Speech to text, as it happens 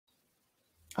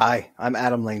Hi, I'm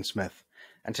Adam Lane Smith,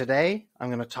 and today I'm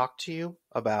going to talk to you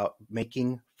about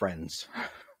making friends.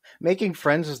 Making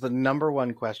friends is the number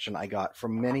one question I got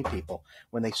from many people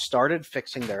when they started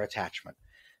fixing their attachment.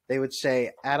 They would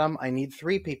say, Adam, I need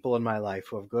three people in my life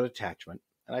who have good attachment.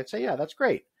 And I'd say, yeah, that's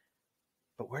great.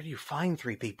 But where do you find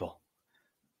three people?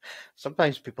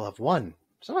 Sometimes people have one.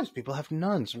 Sometimes people have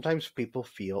none. Sometimes people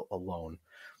feel alone.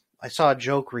 I saw a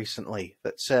joke recently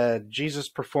that said Jesus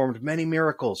performed many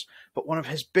miracles, but one of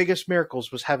his biggest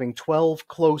miracles was having 12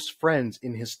 close friends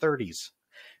in his 30s.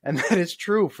 And that is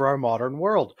true for our modern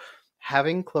world.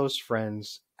 Having close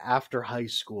friends after high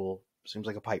school seems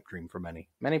like a pipe dream for many.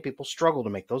 Many people struggle to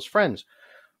make those friends,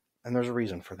 and there's a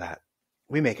reason for that.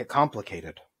 We make it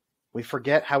complicated. We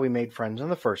forget how we made friends in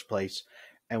the first place,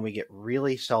 and we get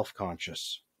really self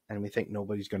conscious, and we think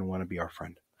nobody's going to want to be our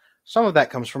friend. Some of that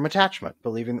comes from attachment,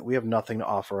 believing that we have nothing to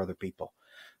offer other people.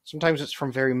 Sometimes it's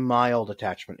from very mild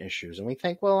attachment issues, and we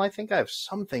think, well, I think I have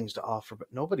some things to offer,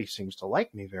 but nobody seems to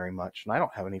like me very much, and I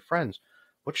don't have any friends.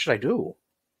 What should I do?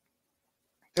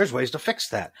 There's ways to fix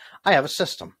that. I have a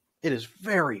system. It is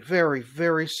very, very,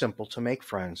 very simple to make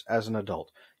friends as an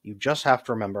adult. You just have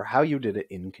to remember how you did it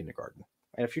in kindergarten.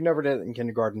 And if you never did it in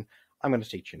kindergarten, I'm going to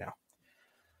teach you now.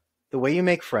 The way you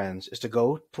make friends is to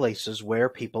go places where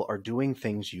people are doing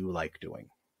things you like doing.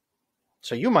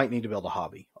 So you might need to build a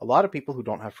hobby. A lot of people who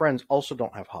don't have friends also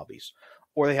don't have hobbies,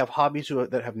 or they have hobbies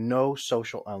that have no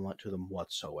social element to them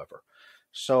whatsoever.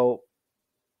 So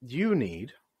you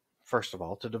need, first of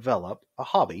all, to develop a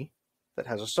hobby that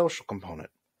has a social component.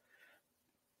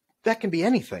 That can be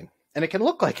anything, and it can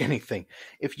look like anything.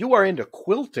 If you are into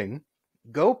quilting,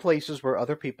 go places where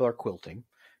other people are quilting.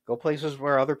 Go places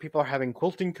where other people are having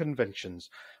quilting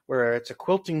conventions, where it's a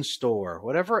quilting store,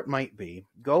 whatever it might be.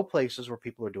 Go places where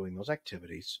people are doing those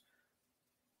activities,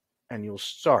 and you'll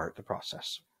start the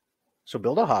process. So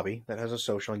build a hobby that has a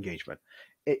social engagement.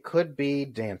 It could be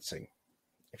dancing.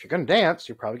 If you're going to dance,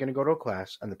 you're probably going to go to a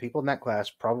class, and the people in that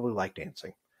class probably like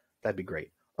dancing. That'd be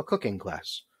great. A cooking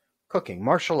class. Cooking,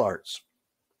 martial arts.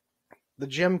 The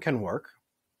gym can work.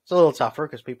 It's a little tougher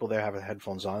because people there have the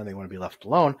headphones on and they want to be left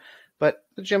alone, but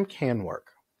the gym can work.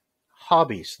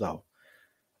 Hobbies, though.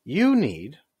 You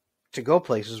need to go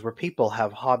places where people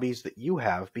have hobbies that you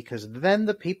have, because then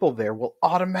the people there will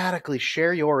automatically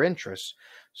share your interests.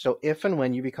 So if and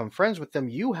when you become friends with them,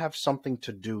 you have something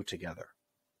to do together.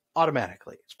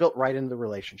 Automatically. It's built right into the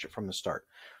relationship from the start.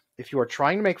 If you are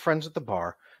trying to make friends at the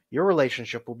bar, your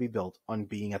relationship will be built on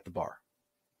being at the bar.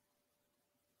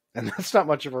 And that's not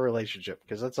much of a relationship,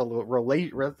 because that's a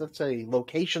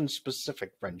location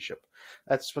specific friendship.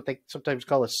 That's what they sometimes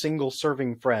call a single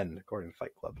serving friend, according to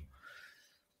Fight Club.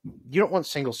 You don't want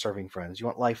single serving friends. You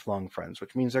want lifelong friends,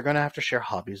 which means they're going to have to share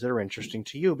hobbies that are interesting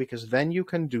to you, because then you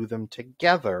can do them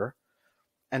together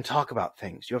and talk about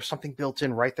things. You have something built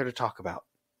in right there to talk about.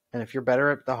 And if you're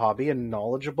better at the hobby and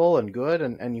knowledgeable and good,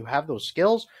 and you have those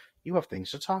skills, you have things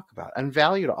to talk about and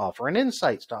value to offer and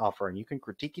insights to offer. And you can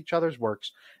critique each other's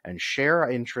works and share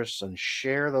interests and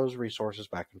share those resources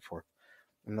back and forth.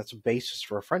 And that's a basis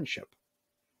for a friendship.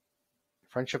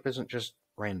 Friendship isn't just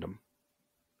random.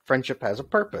 Friendship has a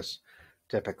purpose,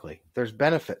 typically. There's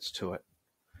benefits to it,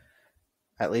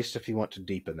 at least if you want to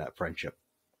deepen that friendship.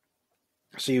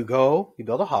 So you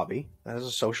build a hobby that has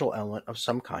a social element of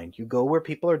some kind. You go where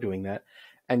people are doing that,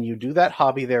 and you do that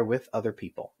hobby there with other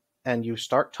people. And you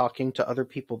start talking to other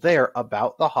people there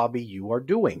about the hobby you are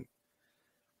doing.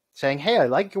 Saying, hey, I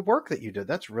like your work that you did.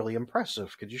 That's really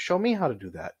impressive. Could you show me how to do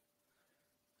that?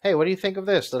 Hey, what do you think of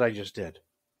this that I just did?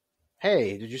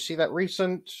 Hey, did you see that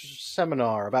recent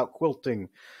seminar about quilting?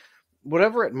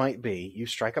 Whatever it might be, you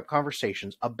strike up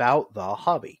conversations about the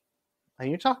hobby. And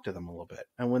you talk to them a little bit.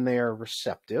 And when they are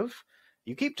receptive,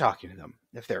 you keep talking to them.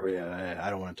 If they're, I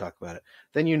don't want to talk about it,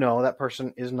 then you know that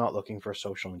person is not looking for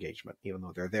social engagement, even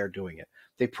though they're there doing it.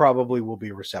 They probably will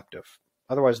be receptive.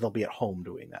 Otherwise, they'll be at home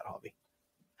doing that hobby.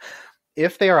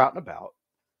 If they are out and about,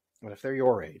 and if they're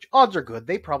your age, odds are good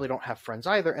they probably don't have friends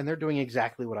either, and they're doing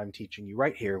exactly what I'm teaching you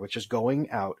right here, which is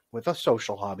going out with a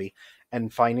social hobby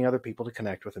and finding other people to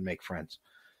connect with and make friends.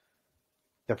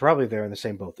 They're probably there in the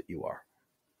same boat that you are.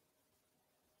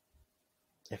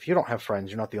 If you don't have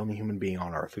friends, you're not the only human being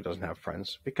on earth who doesn't have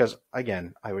friends. Because,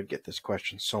 again, I would get this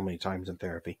question so many times in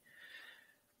therapy.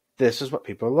 This is what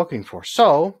people are looking for.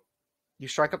 So, you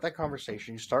strike up that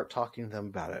conversation, you start talking to them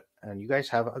about it, and you guys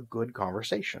have a good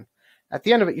conversation. At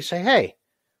the end of it, you say, hey,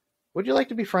 would you like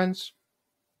to be friends?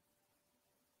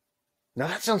 Now,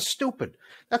 that sounds stupid.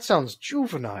 That sounds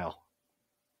juvenile.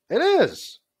 It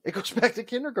is. It goes back to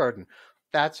kindergarten.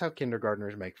 That's how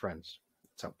kindergartners make friends.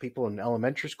 That's how people in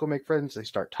elementary school make friends. They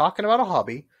start talking about a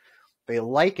hobby. They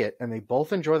like it and they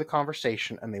both enjoy the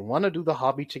conversation and they want to do the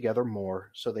hobby together more,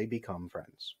 so they become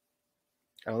friends.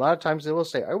 And a lot of times they will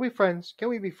say, are we friends? Can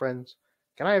we be friends?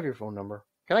 Can I have your phone number?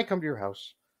 Can I come to your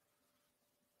house?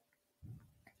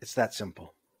 It's that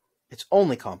simple. It's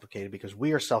only complicated because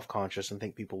we are self-conscious and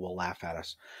think people will laugh at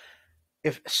us.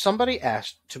 If somebody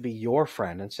asked to be your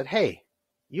friend and said, hey,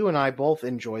 you and I both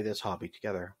enjoy this hobby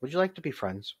together, would you like to be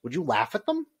friends? Would you laugh at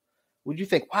them? Would you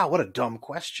think, wow, what a dumb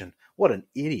question. What an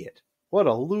idiot. What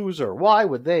a loser. Why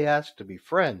would they ask to be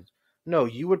friends? No,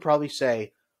 you would probably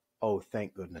say, oh,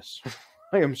 thank goodness.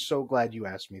 I am so glad you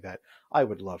asked me that. I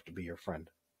would love to be your friend.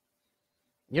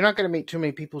 You're not going to meet too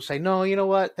many people who say, no, you know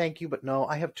what? Thank you, but no,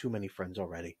 I have too many friends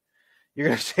already. You're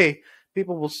going to say,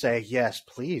 people will say, yes,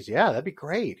 please. Yeah, that'd be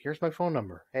great. Here's my phone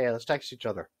number. Hey, let's text each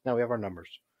other. Now we have our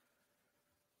numbers.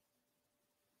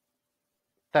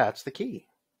 That's the key.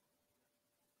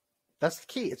 That's the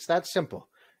key. It's that simple.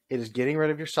 It is getting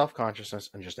rid of your self-consciousness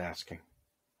and just asking.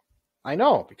 I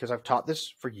know, because I've taught this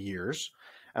for years,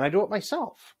 and I do it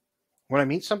myself. When I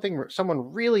meet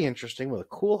someone really interesting with a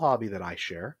cool hobby that I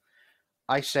share,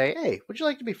 I say, hey, would you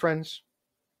like to be friends?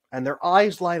 And their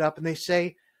eyes light up and they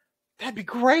say, that'd be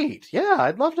great. Yeah,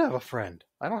 I'd love to have a friend.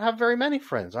 I don't have very many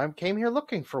friends. I came here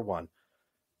looking for one.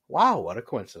 Wow, what a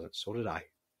coincidence. So did I.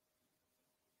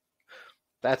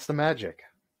 That's the magic.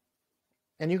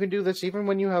 And you can do this even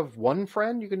when you have one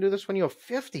friend. You can do this when you have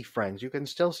 50 friends. You can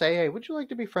still say, hey, would you like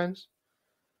to be friends?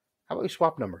 How about we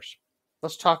swap numbers?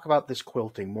 Let's talk about this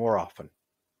quilting more often.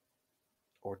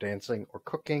 Or dancing, or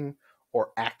cooking,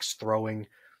 or axe throwing,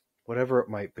 whatever it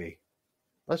might be.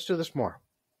 Let's do this more.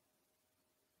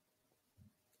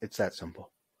 It's that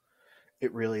simple.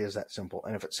 It really is that simple.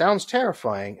 And if it sounds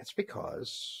terrifying, it's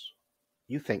because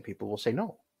you think people will say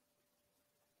no.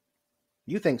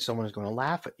 You think someone is going to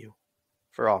laugh at you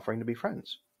for offering to be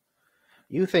friends.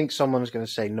 You think someone is going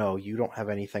to say, no, you don't have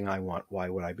anything I want. Why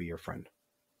would I be your friend?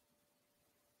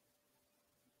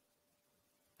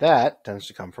 That tends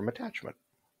to come from attachment.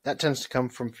 That tends to come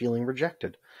from feeling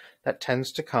rejected. That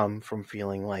tends to come from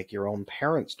feeling like your own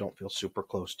parents don't feel super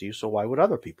close to you, so why would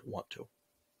other people want to?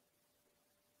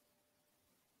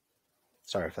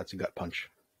 Sorry if that's a gut punch.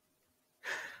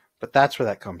 But that's where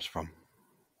that comes from.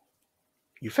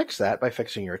 You fix that by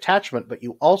fixing your attachment, but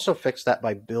you also fix that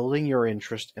by building your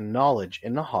interest and knowledge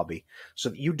in the hobby so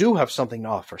that you do have something to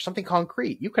offer, something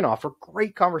concrete. You can offer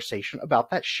great conversation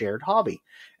about that shared hobby.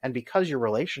 And because your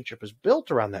relationship is built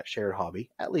around that shared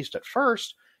hobby, at least at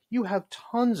first, you have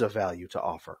tons of value to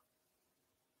offer.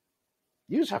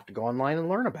 You just have to go online and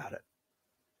learn about it.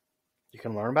 You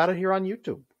can learn about it here on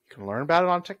YouTube. You can learn about it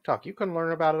on TikTok. You can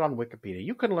learn about it on Wikipedia.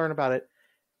 You can learn about it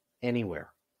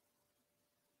anywhere.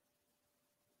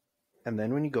 And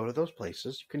then when you go to those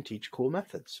places, you can teach cool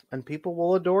methods. And people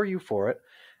will adore you for it.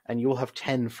 And you will have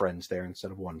 10 friends there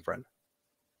instead of one friend.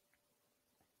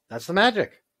 That's the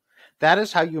magic. That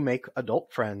is how you make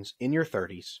adult friends in your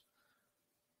 30s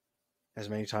as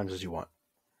many times as you want.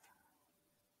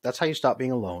 That's how you stop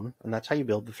being alone. And that's how you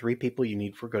build the 3 people you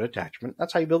need for good attachment.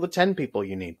 That's how you build the 10 people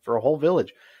you need for a whole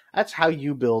village. That's how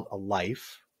you build a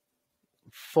life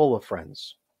full of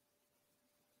friends.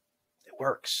 It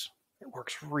works. It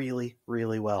works really,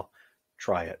 really well.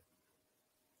 Try it.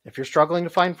 If you're struggling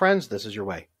to find friends, this is your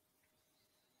way.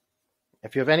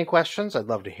 If you have any questions, I'd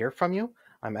love to hear from you.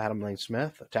 I'm Adam Lane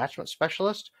Smith, attachment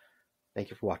specialist.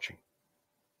 Thank you for watching.